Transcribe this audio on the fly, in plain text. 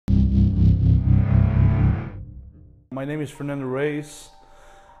My name is Fernando Reis.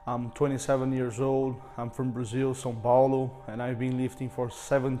 I'm 27 years old. I'm from Brazil, São Paulo, and I've been lifting for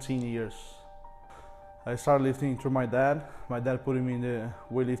 17 years. I started lifting through my dad. My dad put me in the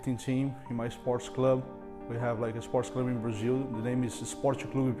weightlifting team in my sports club. We have like a sports club in Brazil. The name is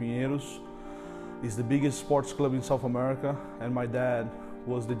Esporte Clube Pinheiros. It's the biggest sports club in South America, and my dad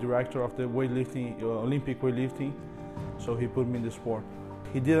was the director of the weightlifting, Olympic weightlifting, so he put me in the sport.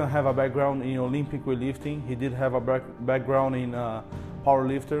 He didn't have a background in Olympic weightlifting. He did have a background in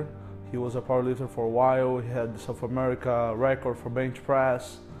powerlifter. He was a powerlifter for a while. He had the South America record for bench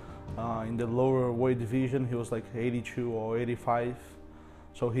press. In the lower weight division, he was like 82 or 85.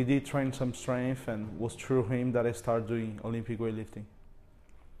 So he did train some strength, and it was through him that I started doing Olympic weightlifting.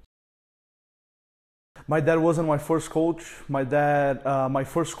 My dad wasn't my first coach. My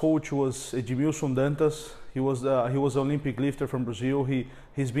first coach was Edmilson Dantas. He was an Olympic lifter from Brazil.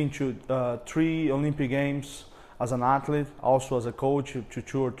 He's been to 3 Olympic Games as an athlete, also as a coach to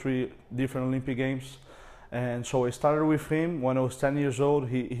 2 or 3 different Olympic Games. And so I started with him when I was 10 years old.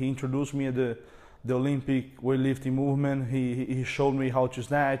 He introduced me to the Olympic weightlifting movement. He showed me how to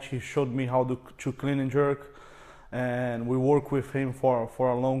snatch. He showed me how to clean and jerk. And we worked with him for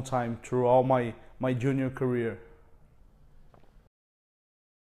a long time through all my junior career.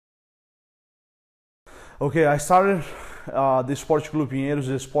 Okay, I started the Esporte Clube Pinheiros.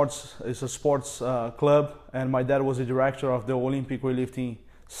 It's a sports club, and my dad was the director of the Olympic weightlifting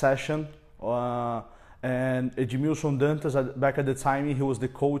session. And Edmilson Dantas, back at the time, he was the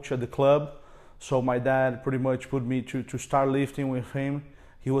coach at the club. So my dad pretty much put me to start lifting with him.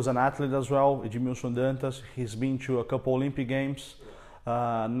 He was an athlete as well, Edmilson Dantas. He's been to a couple Olympic Games,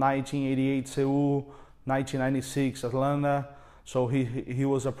 1988 Seoul, 1996 Atlanta. So he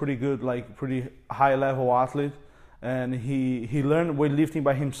was a pretty good, pretty high level athlete, and he learned weightlifting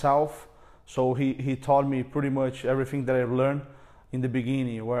by himself. So he taught me pretty much everything that I've learned in the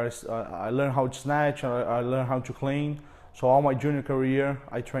beginning, where I learned how to snatch, I learned how to clean. So all my junior career,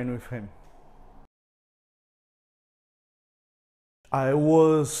 I trained with him.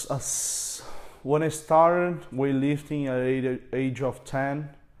 When I started weightlifting at the age of 10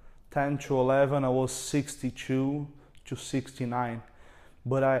 to 11, I was 62 to 69.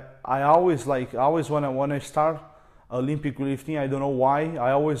 But I always when I start Olympic weightlifting, I don't know why,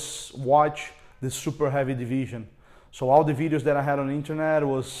 I always watch the super heavy division. So all the videos that I had on the internet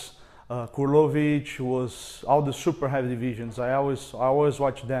was Kurlovic, was all the super heavy divisions. I always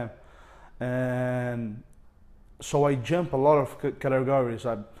watch them. And so I jump a lot of categories.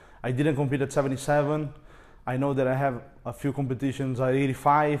 I didn't compete at 77. I know that I have a few competitions at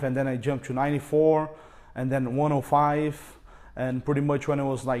 85, and then I jumped to 94, and then 105. And pretty much when I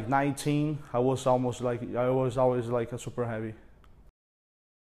was like 19, I was always like a super heavy.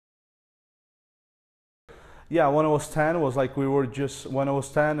 Yeah, when I was 10, when I was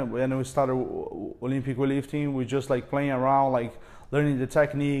 10, when we started Olympic weightlifting, we just like playing around, like learning the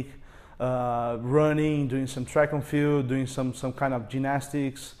technique, running, doing some track and field, doing some kind of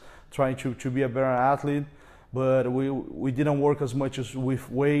gymnastics, trying to be a better athlete. But we didn't work as much as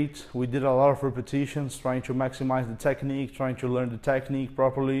with weight. We did a lot of repetitions, trying to maximize the technique, trying to learn the technique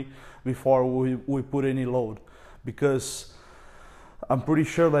properly before we put any load. Because I'm pretty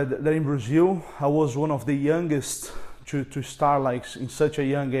sure that in Brazil, I was one of the youngest to start like in such a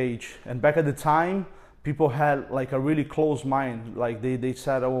young age. And back at the time, people had like a really closed mind. Like they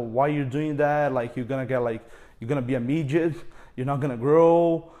said, oh, why are you doing that? Like you're gonna be a midget, you're not gonna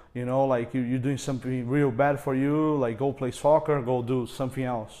grow, you know, like you're doing something real bad for you, like go play soccer, go do something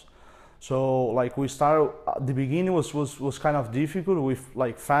else. So like we started, at the beginning was kind of difficult with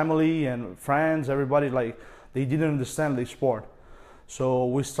like family and friends, everybody, like they didn't understand the sport. So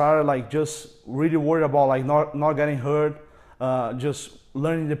we started like just really worried about like not getting hurt, just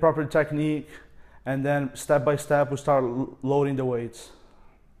learning the proper technique, and then step by step we start loading the weights.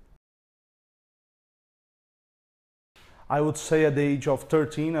 I would say at the age of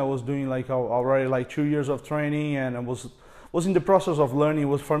 13, I was doing like already like 2 years of training, and I was in the process of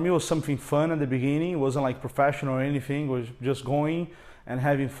learning. For me, it was something fun at the beginning. It wasn't like professional or anything. It was just going and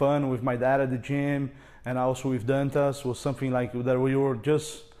having fun with my dad at the gym, and also with Dantas. It was something like that we were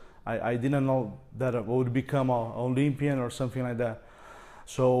just, I didn't know that I would become an Olympian or something like that.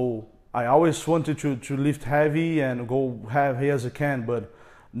 So I always wanted to lift heavy and go heavy as I can, but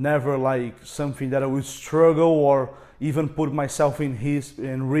never like something that I would struggle or even put myself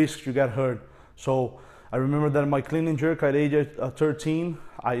in risk to get hurt. So I remember that my clean and jerk at age 13,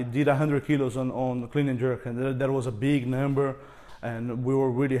 I did 100 kilos on clean and jerk, and that was a big number, and we were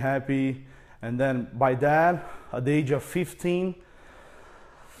really happy. And then by that, at the age of 15,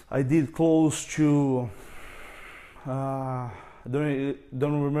 I did close to I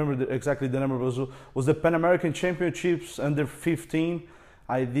don't remember exactly the number, but it was the Pan American Championships under 15.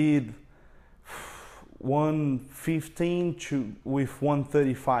 I did 115 with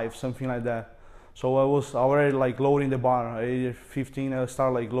 135, something like that. So I was already like loading the bar. At 15 I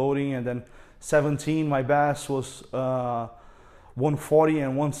started like loading, and then 17 my best was 140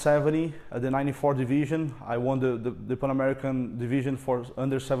 and 170 at the 94 division. I won the Pan American division for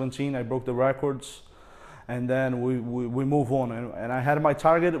under 17. I broke the records, and then we move on. And I had my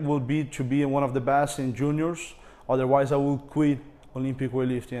target would be to be one of the best in juniors. Otherwise I would quit Olympic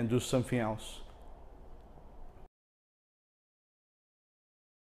weightlifting and do something else.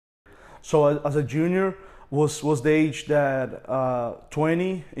 So as a junior was the age that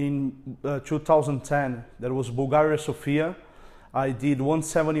 20 in 2010. That was Bulgaria, Sofia. I did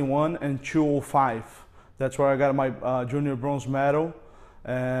 171 and 205. That's where I got my junior bronze medal.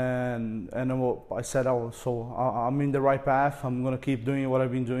 And I said, oh, so I'm in the right path. I'm gonna keep doing what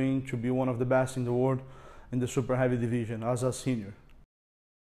I've been doing to be one of the best in the world in the super heavy division as a senior.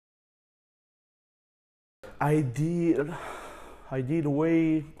 I did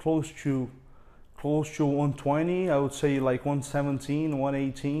way close to 120. I would say like 117,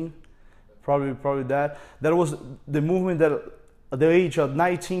 118, probably that. That was the movement that at the age of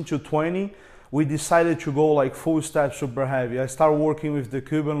 19 to 20, we decided to go like full step super heavy. I started working with the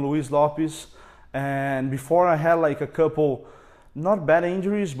Cuban Luis Lopez, and before I had like a couple, not bad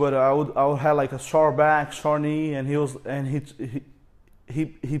injuries, but I would have like a sore back, sore knee, and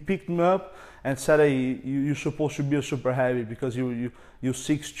he picked me up and said, hey, you're supposed to be a super heavy because you're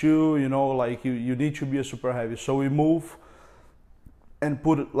 6'2", you know, like you need to be a super heavy. So we move and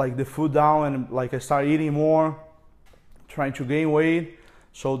put like the foot down, and like I started eating more, trying to gain weight.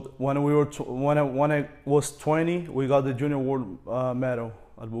 So when I was 20, we got the junior world medal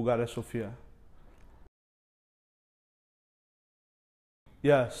at Bulgaria, Sofia.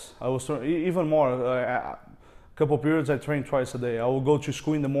 Yes, I was even more. A couple periods I trained twice a day. I would go to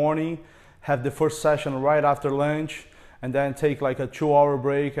school in the morning, have the first session right after lunch, and then take like a 2-hour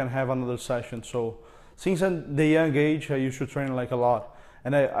break and have another session. So since the young age, I used to train like a lot.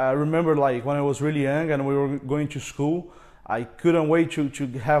 And I remember like when I was really young and we were going to school, I couldn't wait to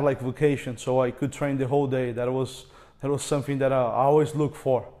have like vacation, so I could train the whole day. That was something that I always look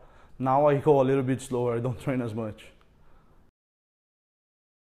for. Now I go a little bit slower. I don't train as much.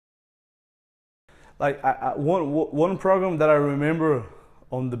 Like one program that I remember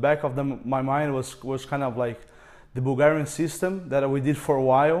on the back of my mind was kind of like the Bulgarian system that we did for a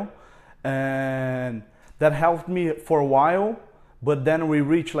while, and that helped me for a while. But then we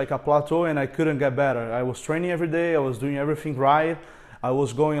reached like a plateau and I couldn't get better. I was training every day, I was doing everything right. I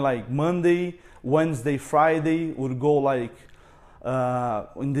was going like Monday, Wednesday, Friday, would go like,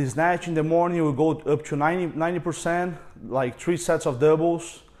 in the snatch in the morning, we'd go up to 90%, like 3 sets of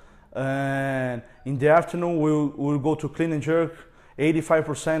doubles. And in the afternoon, we'll go to clean and jerk,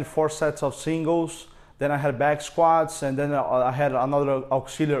 85%, 4 sets of singles. Then I had back squats, and then I had another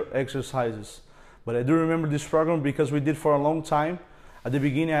auxiliary exercises. But I do remember this program because we did for a long time. At the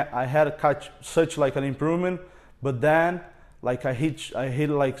beginning, I had such like an improvement, but then like I hit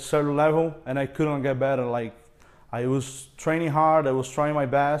like certain level and I couldn't get better. Like I was training hard, I was trying my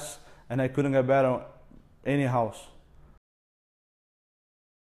best, and I couldn't get better anyhow.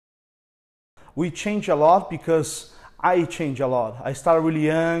 We changed a lot because I changed a lot. I started really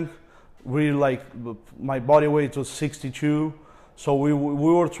young, really like my body weight was 62. So we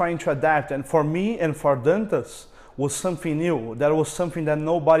were trying to adapt, and for me and for Dantas was something new. That was something that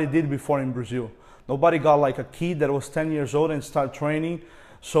nobody did before in Brazil. Nobody got like a kid that was 10 years old and start training.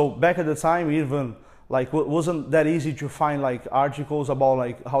 So back at the time, even like it wasn't that easy to find like articles about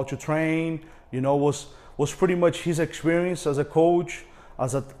like how to train. You know, was pretty much his experience as a coach,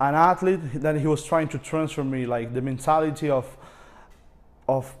 as an athlete, that he was trying to transfer me, like the mentality of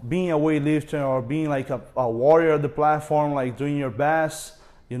being a weightlifter or being like a warrior at the platform, like doing your best,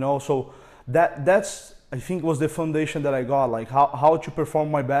 you know. So that's I think was the foundation that I got, like how to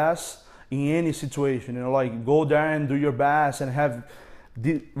perform my best in any situation, you know, like go there and do your best and have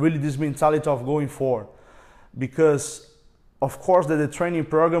really this mentality of going forward. Because of course that the training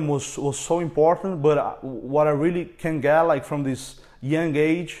program was so important, but what I really can get like from this young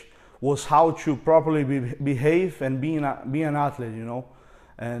age was how to properly behave and be an athlete, you know.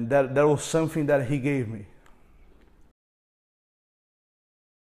 And that was something that he gave me.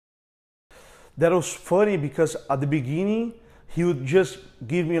 That was funny because at the beginning, he would just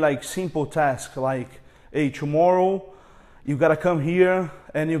give me like simple tasks like, hey, tomorrow you gotta come here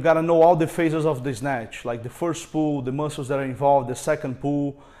and you gotta know all the phases of the snatch, like the first pull, the muscles that are involved, the second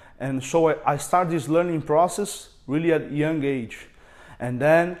pull. And so I started this learning process really at a young age. And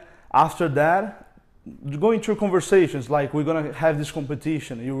then after that, going through conversations like we're gonna have this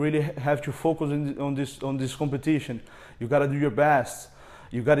competition. You really have to focus on this competition. You gotta do your best.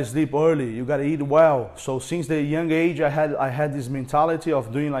 You gotta sleep early. You gotta eat well. So since the young age, I had this mentality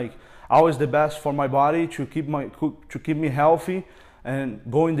of doing like always the best for my body to keep me healthy, and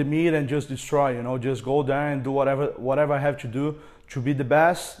go in the meet and just destroy. You know, just go there and do whatever I have to do to be the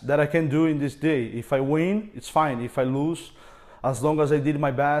best that I can do in this day. If I win, it's fine. If I lose, as long as I did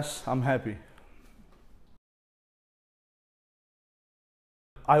my best, I'm happy.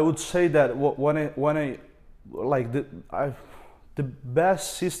 I would say that the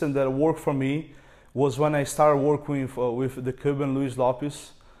best system that worked for me was when I started working with the Cuban Luis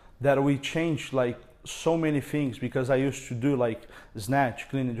Lopez. That we changed like so many things, because I used to do like snatch,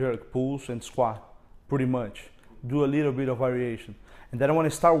 clean and jerk, pulls and squat, pretty much. Do a little bit of variation. And then when I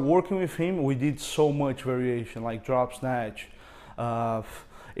started working with him, we did so much variation, like drop snatch,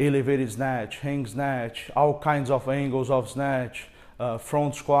 elevated snatch, hang snatch, all kinds of angles of snatch,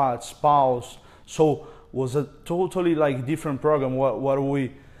 front squats, pause. So was a totally like different program. I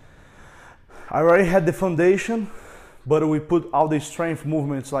already had the foundation, but we put all the strength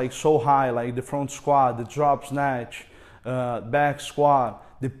movements like so high, like the front squat, the drop snatch, back squat,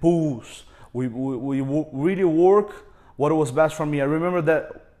 the pulls. We really work what was best for me. I remember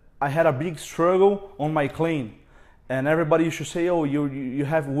that I had a big struggle on my clean, and everybody used to say, oh, you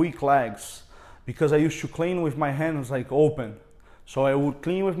have weak legs, because I used to clean with my hands like open. So I would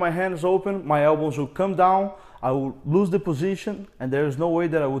clean with my hands open, my elbows would come down, I would lose the position, and there's no way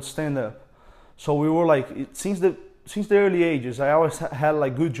that I would stand up. So we were like, since the early ages, I always had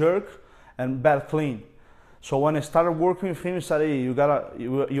like good jerk and bad clean. So when I started working with him, he said, hey,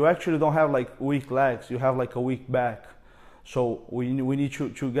 you actually don't have like weak legs, you have like a weak back. So we need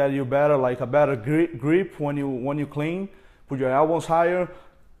to get you better, like a better grip when you clean, put your elbows higher,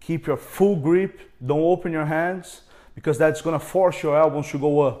 keep your full grip, don't open your hands, because that's gonna force your elbows to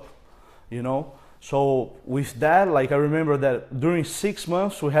go up, you know? So with that, like I remember that during 6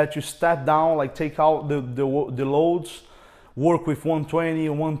 months, we had to step down, like take out the loads, work with 120,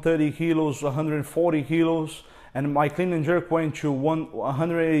 130 kilos, 140 kilos, and my clean and jerk went to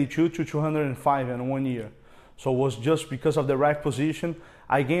 182 to 205 in 1 year. So it was just because of the rack position.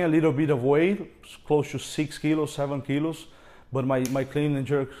 I gained a little bit of weight, close to 6 kilos, 7 kilos, but my clean and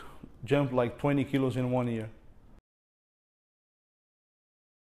jerk jumped like 20 kilos in 1 year.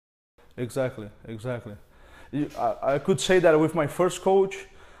 Exactly. I could say that with my first coach,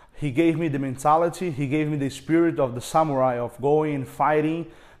 he gave me the mentality, he gave me the spirit of the samurai, of going and fighting,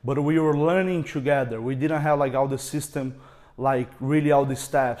 but we were learning together. We didn't have like all the system, like really all the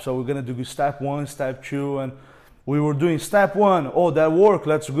steps. So we're gonna do step 1, step 2, and we were doing step 1, oh that worked,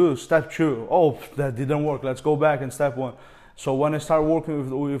 let's go. Step 2, oh that didn't work, let's go back and step 1. So when I started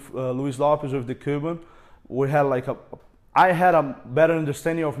working with Luis Lopez, with the Cuban, we had like I had a better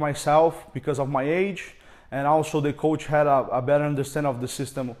understanding of myself because of my age, and also the coach had a better understanding of the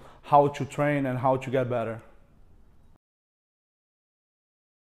system, how to train and how to get better.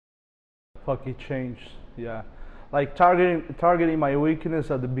 Fuck, it changed, yeah. Like targeting my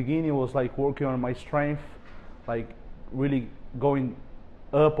weakness at the beginning was like working on my strength, like really going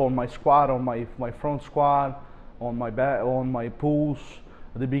up on my squat, on my front squat, on my back, on my pulls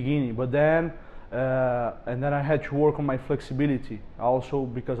at the beginning. But then and then I had to work on my flexibility, also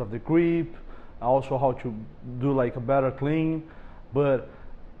because of the grip, also how to do like a better clean. But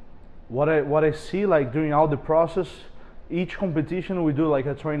what I see, like during all the process, each competition we do like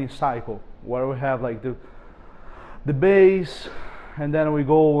a training cycle where we have like the base, and then we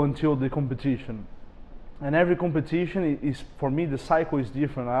go until the competition. And every competition is, for me, the cycle is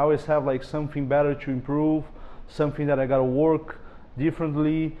different. I always have like something better to improve, something that I gotta work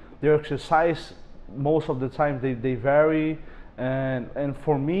differently. The exercise, most of the time they vary, and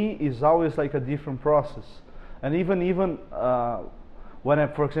for me it's always like a different process. And even when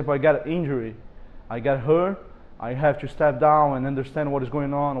for example I got an injury, I got hurt, I have to step down and understand what is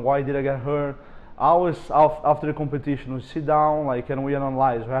going on, why did I get hurt. Always after the competition we sit down, like, and we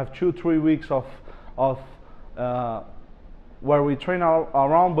analyze. We have 2-3 weeks of where we train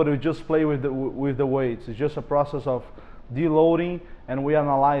around, but we just play with the weights. It's just a process of deloading, and we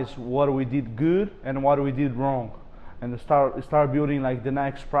analyze what we did good and what we did wrong, and start building like the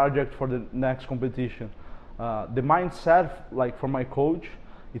next project for the next competition. The mindset, like for my coach,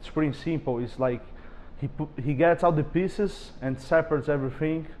 it's pretty simple. It's like he gets out the pieces and separates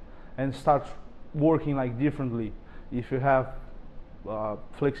everything and starts working like differently. If you have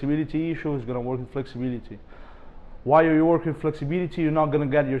flexibility issue, he's gonna work with flexibility. While you're working flexibility, you're not gonna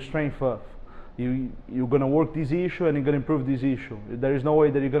get your strength up. You're gonna work this issue and you're gonna improve this issue. There is no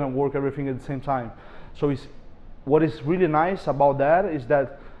way that you're gonna work everything at the same time. So what is really nice about that is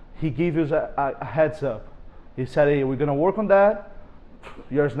that he gives you a heads up. He said, hey, we're gonna work on that.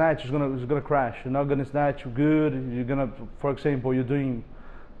 Your snatch is gonna crash. You're not gonna snatch good. You're gonna, for example, you're doing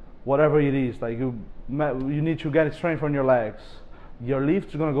whatever it is, like you need to get strength on your legs. Your lift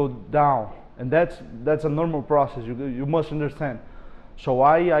is gonna go down, and that's a normal process. You must understand. So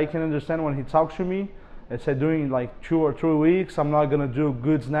I can understand when he talks to me and said during like 2 or 3 weeks I'm not gonna do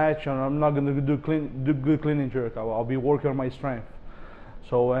good snatch and I'm not gonna do good clean and jerk. I'll be working on my strength.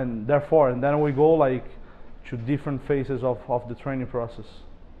 So and then we go like to different phases of the training process.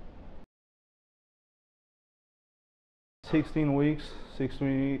 16 weeks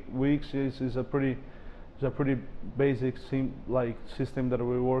is a pretty basic system that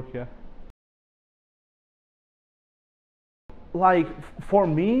we work. Yeah. Like for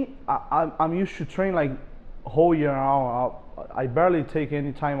me, I'm used to train like whole year round. I barely take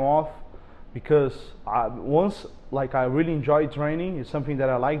any time off because once like I really enjoy training. It's something that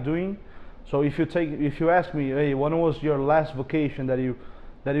I like doing. So if you ask me, hey, when was your last vacation that you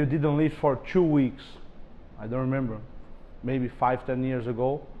didn't lift for 2 weeks? I don't remember. Maybe 5-10 years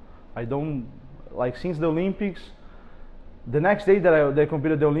ago. I don't like since the Olympics. The next day that I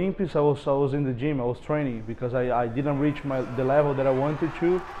competed the Olympics, I was in the gym. I was training because I didn't reach the level that I wanted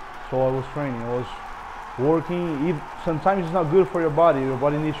to, so I was training. I was working. Sometimes it's not good for your body. Your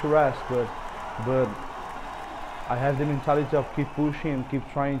body needs to rest, but I have the mentality of keep pushing and keep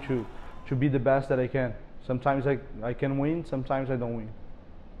trying to be the best that I can. Sometimes I can win. Sometimes I don't win.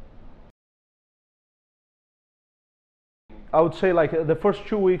 I would say like the first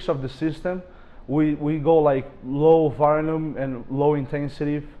 2 weeks of the system, we go like low volume and low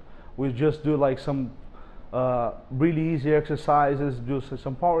intensity. We just do like some really easy exercises, do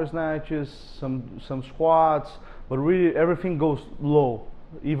some power snatches, some squats, but really everything goes low,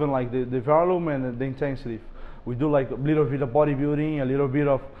 even like the volume and the intensity. We do like a little bit of bodybuilding, a little bit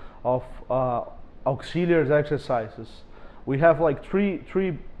of auxiliary exercises. We have like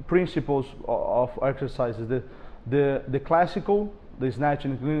three principles of exercises. The classical, the snatch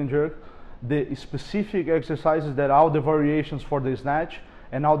and clean and jerk, the specific exercises that are the variations for the snatch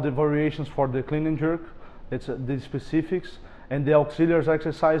and all the variations for the clean and jerk. It's the specifics, and the auxiliary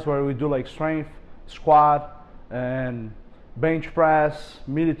exercise where we do like strength, squat, and bench press,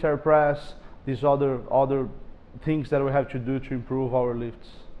 military press. These other things that we have to do to improve our lifts.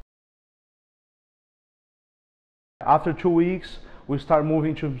 After 2 weeks, we start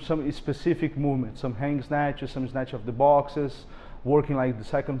moving to some specific movements, some hang snatches, some snatch of the boxes, working like the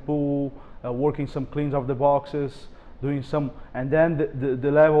second pull, working some cleans of the boxes, doing some, and then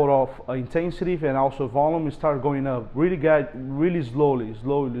the level of intensity and also volume start going up really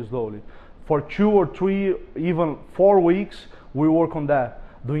slowly. For 2 or 3, even 4 weeks, we work on that,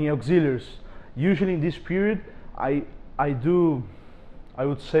 doing auxiliaries. Usually in this period, I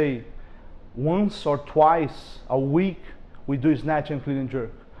would say once or twice a week we do snatch and clean and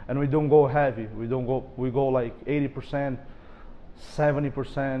jerk, and we don't go heavy. We go like 80%,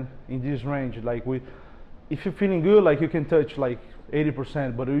 70% in this range. Like if you're feeling good, like you can touch like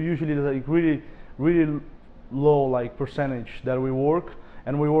 80%, but we usually like really low like percentage that we work,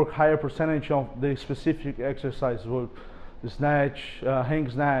 and we work higher percentage of the specific exercises. The snatch, hang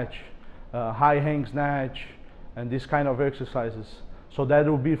snatch, high hang snatch, and this kind of exercises. So that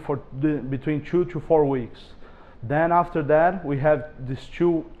will be for between 2 to 4 weeks. Then after that, we have this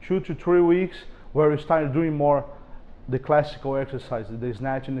 2 to 3 weeks where we start doing more the classical exercises, the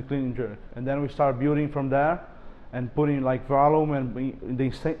snatch and the clean and jerk, and then we start building from there and putting like volume and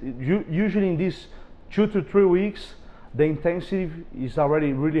usually in these 2 to 3 weeks, the intensity is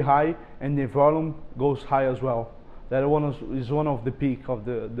already really high and the volume goes high as well. That is one of the peak of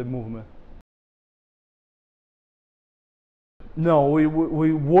the movement. No, we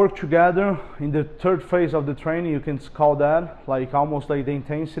work together in the third phase of the training. You can call that like almost like the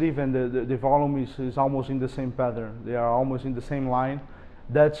intensity and the volume is almost in the same pattern. They are almost in the same line.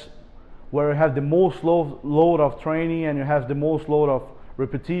 That's where you have the most load of training and you have the most load of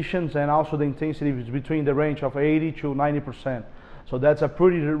repetitions, and also the intensity is between the range of 80 to 90%. So that's a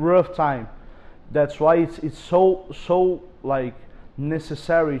pretty rough time. That's why it's so like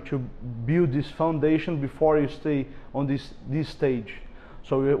necessary to build this foundation before you stay on this stage.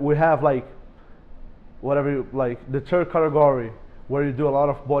 So we have like whatever, like the third category where you do a lot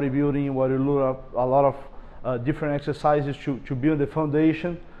of bodybuilding, where you do a lot of different exercises to build the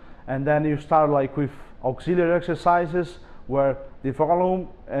foundation, and then you start like with auxiliary exercises where the volume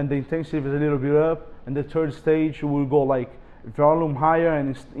and the intensity is a little bit up, and the third stage will go like volume higher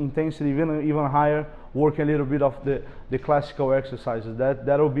and intensity even higher, working a little bit of the classical exercises.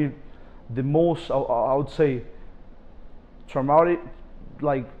 That will be the most, I would say, traumatic,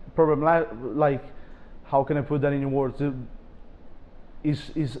 like problematic, like, how can I put that in words?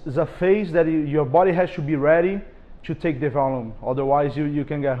 Is a phase that your body has to be ready to take the volume, otherwise you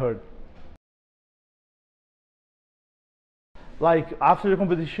can get hurt. Like after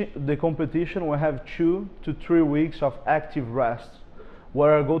the competition we have 2 to 3 weeks of active rest,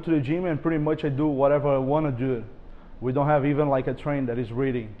 where I go to the gym and pretty much I do whatever I want to do. We don't have even like a train that is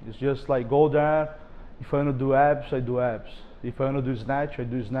reading. It's just like go there. If I want to do abs, I do abs. If I want to do snatch, I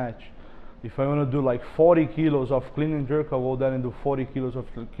do snatch. If I want to do like 40 kilos of clean and jerk, I'll go there and do 40 kilos of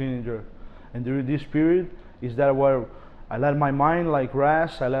clean and jerk. And during this period is that where I let my mind like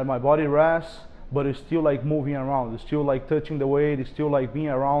rest, I let my body rest, but it's still like moving around. It's still like touching the weight. It's still like being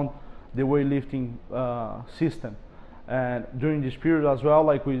around the weightlifting system. And during this period as well,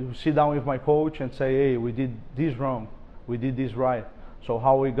 like we sit down with my coach and say, hey, we did this wrong, we did this right. So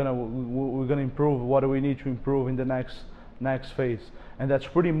how we're gonna improve? What do we need to improve in the next phase? And that's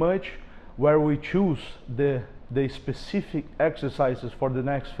pretty much where we choose the specific exercises for the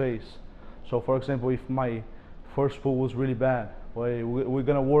next phase. So for example, if my first pull was really bad, we're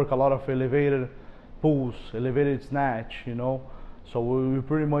gonna work a lot of elevated pulls, elevated snatch, you know. So we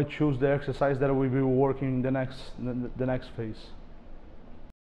pretty much choose the exercise that we'll be working in the next phase.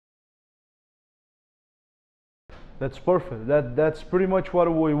 That's perfect. That's pretty much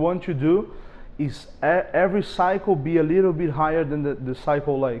what we want to do. Is every cycle be a little bit higher than the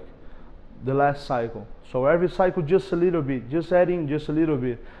cycle, like the last cycle. So every cycle just a little bit, just adding just a little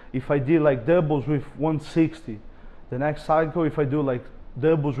bit. If I did like doubles with 160, the next cycle if I do like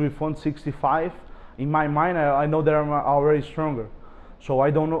doubles with 165, in my mind I know that I'm already stronger. So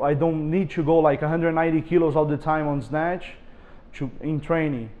I don't need to go like 190 kilos all the time on snatch in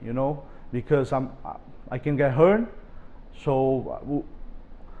training, you know, because I can get hurt. So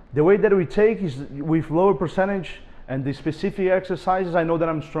the way that we take is with lower percentage and the specific exercises. I know that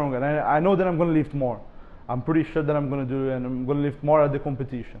I'm stronger, and I know that I'm going to lift more. I'm pretty sure that I'm going to do it, and I'm going to lift more at the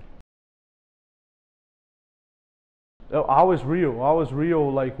competition. Always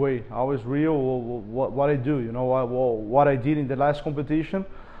real like weight, always real what I do, you know, what I did in the last competition.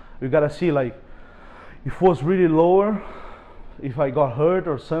 You gotta see like if it was really lower, if I got hurt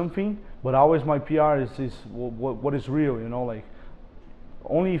or something, but always my PR is what is real, you know, like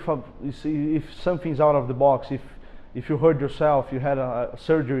only if something's out of the box, if you hurt yourself, you had a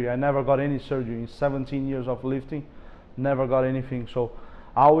surgery. I never got any surgery in 17 years of lifting, never got anything. So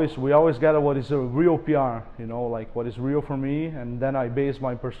we always get what is a real PR, you know, like what is real for me, and then I base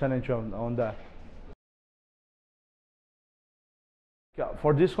my percentage on that.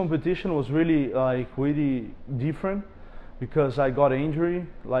 For this competition was really different because I got an injury.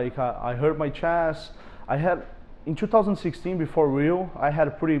 Like I hurt my chest. I had in 2016 before Rio, I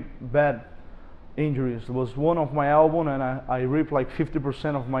had pretty bad injuries. It was one of my elbow, and I ripped like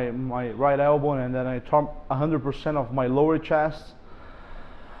 50% of my right elbow, and then I tore 100% of my lower chest.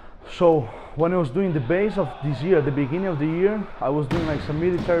 So when I was doing the base of this year, the beginning of the year, I was doing like some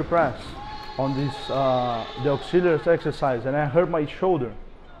military press on this the auxiliary exercise, and I hurt my shoulder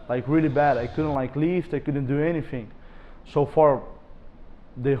like really bad. I couldn't like lift, I couldn't do anything. So for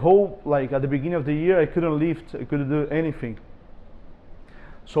the whole, like at the beginning of the year, I couldn't lift, I couldn't do anything.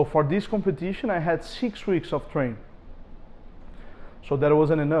 So for this competition I had 6 weeks of training. So that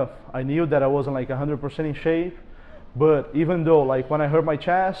wasn't enough. I knew that I wasn't like 100% in shape, but even though like when I hurt my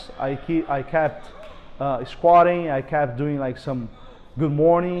chest, I kept squatting, I kept doing like some good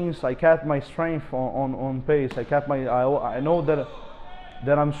mornings, I kept my strength on pace. I know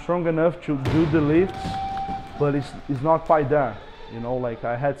that I'm strong enough to do the lifts, but it's not quite there. You know, like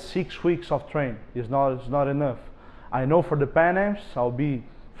I had 6 weeks of training. It's not enough. I know for the Pan Ams I'll be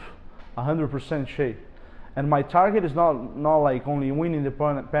 100% shape, and my target is not like only winning the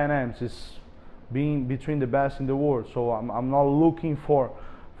Pan Ams. It's being between the best in the world. So I'm not looking for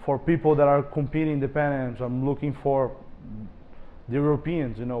people that are competing in the Pan Ams. I'm looking for the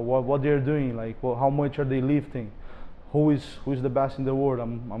Europeans. You know what they're doing. Like how much are they lifting? Who is the best in the world?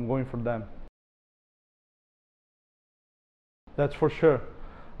 I'm going for them. That's for sure.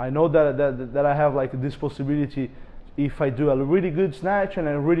 I know that I have like this possibility. If I do a really good snatch and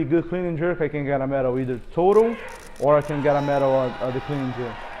a really good clean and jerk, I can get a medal either total, or I can get a medal at the clean and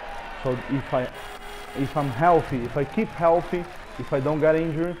jerk. So if I'm healthy, if I keep healthy, if I don't get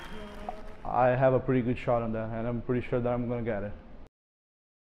injured, I have a pretty good shot on that, and I'm pretty sure that I'm gonna get it.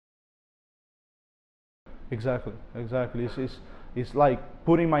 Exactly. It's like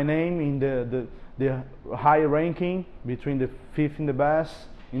putting my name in the the high ranking between the fifth and the best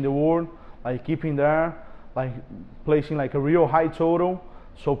in the world, like keeping there, like placing like a real high total,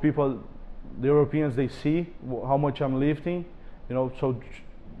 so people, the Europeans, they see how much I'm lifting, you know, so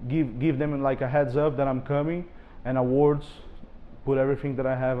give them like a heads up that I'm coming, and awards, put everything that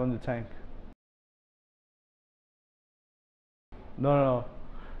I have on the tank. No,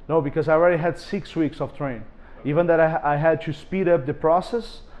 because I already had 6 weeks of training. Even that I had to speed up the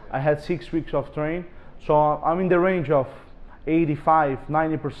process, I had 6 weeks of training, so I'm in the range of 85,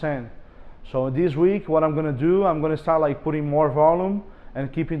 90%. So this week, what I'm gonna do, I'm gonna start like putting more volume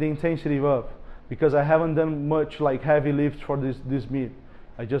and keeping the intensity up, because I haven't done much like heavy lifts for this meet.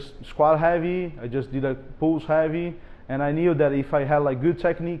 I just squat heavy, I just did a pulls heavy, and I knew that if I had like good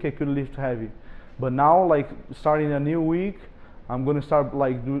technique, I could lift heavy. But now, like starting a new week, I'm gonna start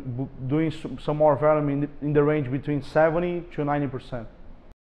like doing some more volume in the range between 70 to 90%.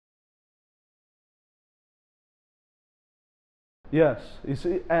 Yes,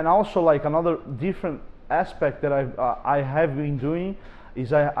 and also like another different aspect that I have been doing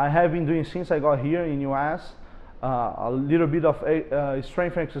is I have been doing since I got here in US a little bit of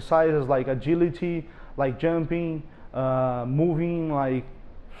strength exercises like agility, like jumping, moving, like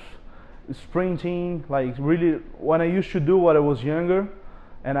sprinting, like really when I used to do when I was younger,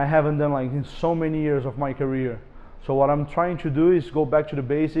 and I haven't done like in so many years of my career. So what I'm trying to do is go back to the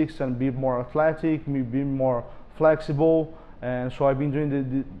basics and be more athletic, be more flexible. And so I've been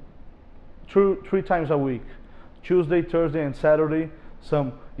doing three times a week, Tuesday, Thursday, and Saturday,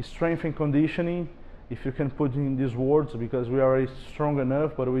 some strength and conditioning, if you can put in these words, because we are already strong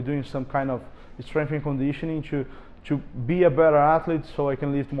enough, but we're doing some kind of strength and conditioning to be a better athlete so I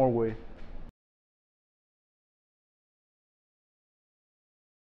can lift more weight.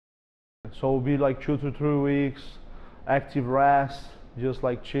 So it'll be like 2 to 3 weeks, active rest, just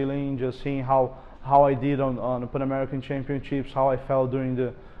like chilling, just seeing how I did on the Pan American Championships, how I felt during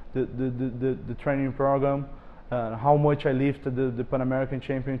the training program, how much I lifted the Pan American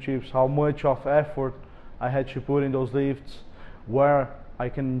Championships, how much of effort I had to put in those lifts, where I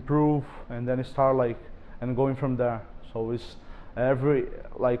can improve, and then start like and going from there. So it's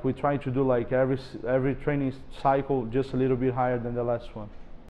we try to do like every training cycle just a little bit higher than the last one.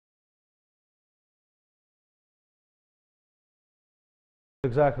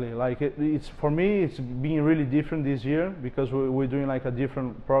 Exactly, like it's for me, it's been really different this year because we're doing like a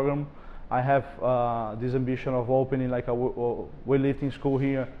different program. I have this ambition of opening like a weightlifting school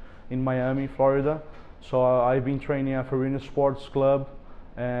here in Miami, Florida. So I've been training at Fernando Sports Club,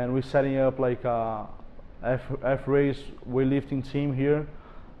 and we're setting up like a Reis weightlifting team here.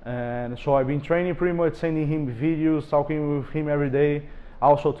 And so I've been training, pretty much sending him videos, talking with him every day,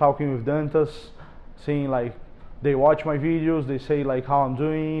 also talking with Dantas, seeing like they watch my videos, they say like how I'm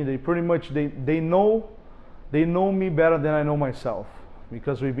doing. They pretty much they know me better than I know myself,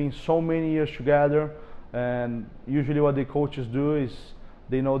 because we've been so many years together. And usually what the coaches do is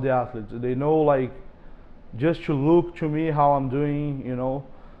they know the athletes. They know like just to look to me how I'm doing, you know.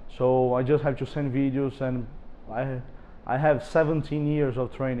 So I just have to send videos, and I have 17 years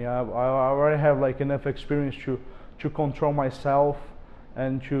of training. I already have like enough experience to control myself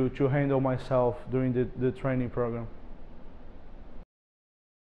and to handle myself during the training program.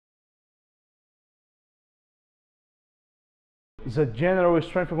 It's a general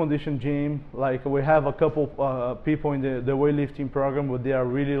strength and conditioning gym. Like we have a couple people in the weightlifting program, but they are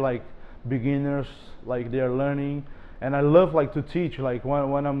really like beginners, like they are learning. And I love like to teach. Like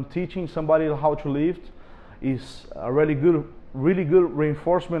when I'm teaching somebody how to lift, is a really good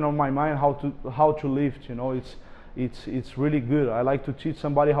reinforcement on my mind how to lift. You know, it's really good. I like to teach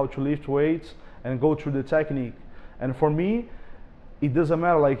somebody how to lift weights and go through the technique. And for me, it doesn't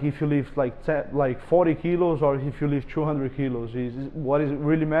matter like if you lift like 40 kilos or if you lift 200 kilos. What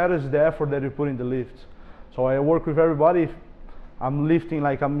really matters is the effort that you put in the lift. So I work with everybody. If I'm lifting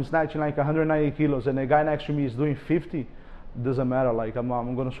like I'm snatching like 190 kilos and the guy next to me is doing 50, it doesn't matter. Like I'm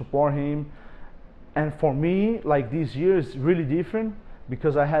gonna support him. And for me, like this year is really different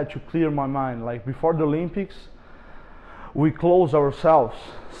because I had to clear my mind. Like before the Olympics, we closed ourselves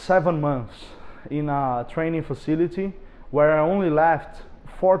 7 months in a training facility where I only left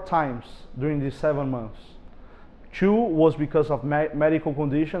 4 times during these 7 months. 2 was because of medical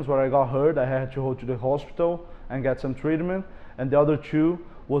conditions where I got hurt. I had to go to the hospital and get some treatment. And the other 2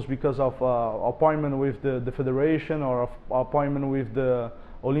 was because of appointment with the federation or appointment with the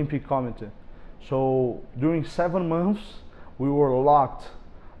Olympic Committee. So during 7 months, we were locked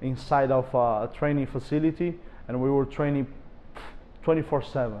inside of a training facility, and we were training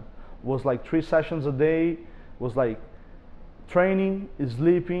 24/7. It was like 3 sessions a day. It was like training,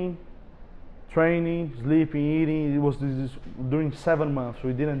 sleeping, training, sleeping, eating. It was this, during 7 months.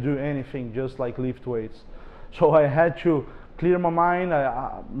 We didn't do anything, just like lift weights. So I had to clear my mind.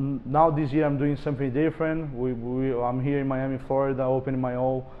 Now this year I'm doing something different. I'm here in Miami, Florida, opening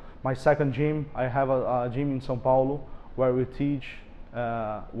my second gym. I have a gym in São Paulo where we teach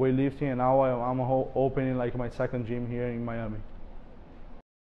weightlifting, and now I'm opening like my second gym here in Miami.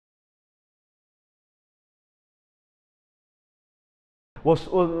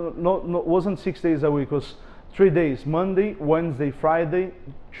 Wasn't 6 days a week. It was 3 days: Monday, Wednesday, Friday,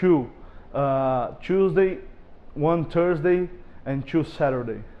 2 Tuesday, 1 Thursday, and 2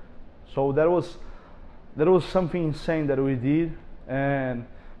 Saturday. So that was something insane that we did, and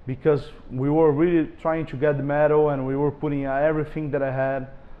because we were really trying to get the medal, and we were putting everything that I had,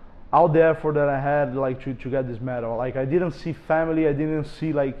 all the effort that I had, like to get this medal. Like I didn't see family, I didn't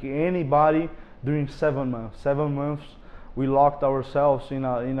see like anybody during 7 months. 7 months we locked ourselves in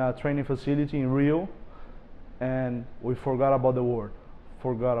a training facility in Rio, and we forgot about the world,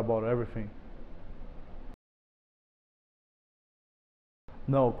 forgot about everything.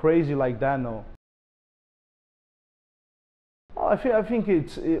 No, crazy like that, no. I think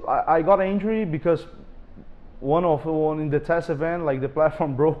I got an injury because one in the test event, like the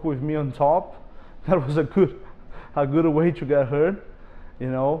platform broke with me on top. That was a good way to get hurt, you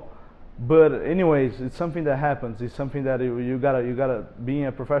know. But anyways, it's something that happens. It's something that you gotta being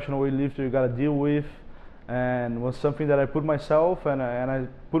a professional weightlifter, you gotta deal with. And it was something that I put myself, and I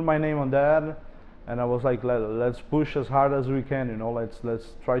put my name on that. And I was like, let's push as hard as we can, you know.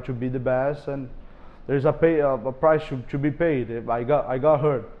 Let's try to be the best. And there's a price to be paid. If I got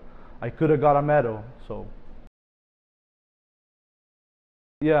hurt, I could have got a medal. So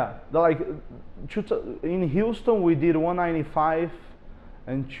yeah, like in Houston we did 195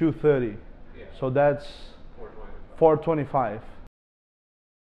 and 230. Yeah. So that's 425.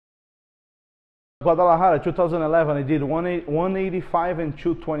 Guadalajara 2011 I did 185 and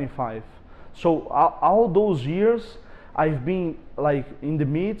 225. So all those years I've been like in the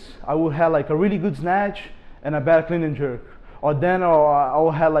meets, I would have like a really good snatch and a bad clean and jerk, or then I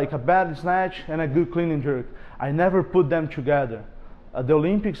will have like a bad snatch and a good clean and jerk. I never put them together. At the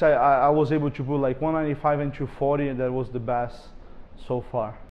Olympics I was able to put like 195 and 240, and that was the best so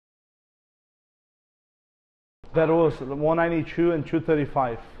far. That was 192 and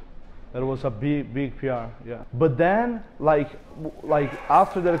 235. That was a big PR, yeah. But then, like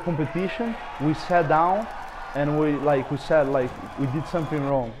after that competition, we sat down and we said we did something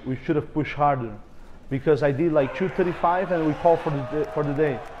wrong. We should have pushed harder, because I did like 235 and we called for the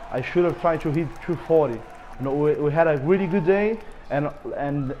day. I should have tried to hit 240. You know, we had a really good day, and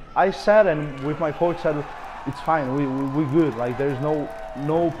I said, and with my coach said, it's fine. We good. Like there's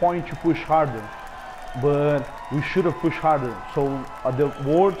no point to push harder. But we should have pushed harder, so the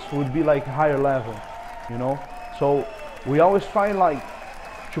awards would be like higher level, you know. So we always try like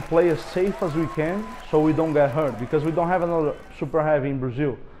to play as safe as we can, so we don't get hurt, because we don't have another super heavy in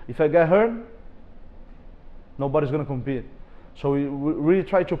Brazil. If I get hurt, nobody's gonna compete. So we really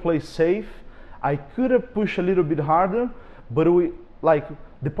try to play safe. I could have pushed a little bit harder, but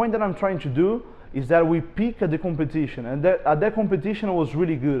the point that I'm trying to do is that we peak at the competition, and at that competition I was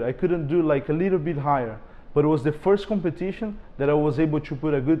really good. I couldn't do like a little bit higher, but it was the first competition that I was able to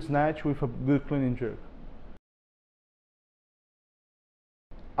put a good snatch with a good clean and jerk.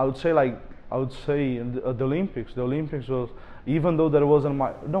 I would say at the Olympics was, even though that wasn't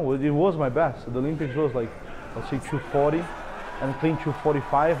it was my best. The Olympics was like, I'll say 240 and clean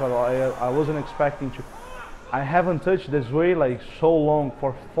 245. I wasn't expecting to. I haven't touched this weight like so long,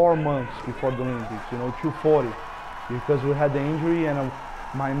 for 4 months before the Olympics, you know, 240, because we had the injury, and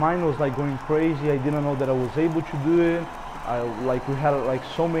my mind was like going crazy. I didn't know that I was able to do it. We had like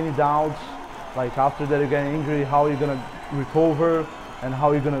so many doubts, like after that again injury, how are you gonna recover and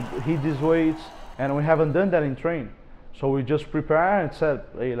how are you gonna hit these weights, and we haven't done that in train. So we just prepared and said,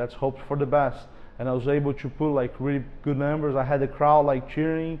 hey, let's hope for the best. And I was able to put like really good numbers. I had the crowd like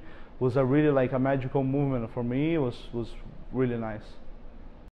cheering. It was a really like a magical movement for me. It was really nice.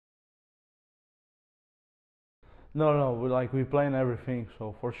 No, we plan everything.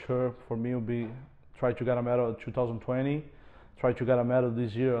 So for sure, for me, it'll be try to get a medal in 2020, try to get a medal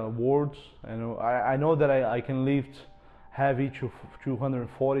this year at Awards, and I know that I can lift heavy to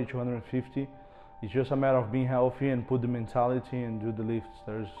 240, 250. It's just a matter of being healthy and put the mentality and do the lifts.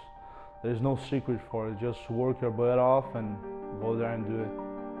 There's no secret for it. Just work your butt off and go there and do it.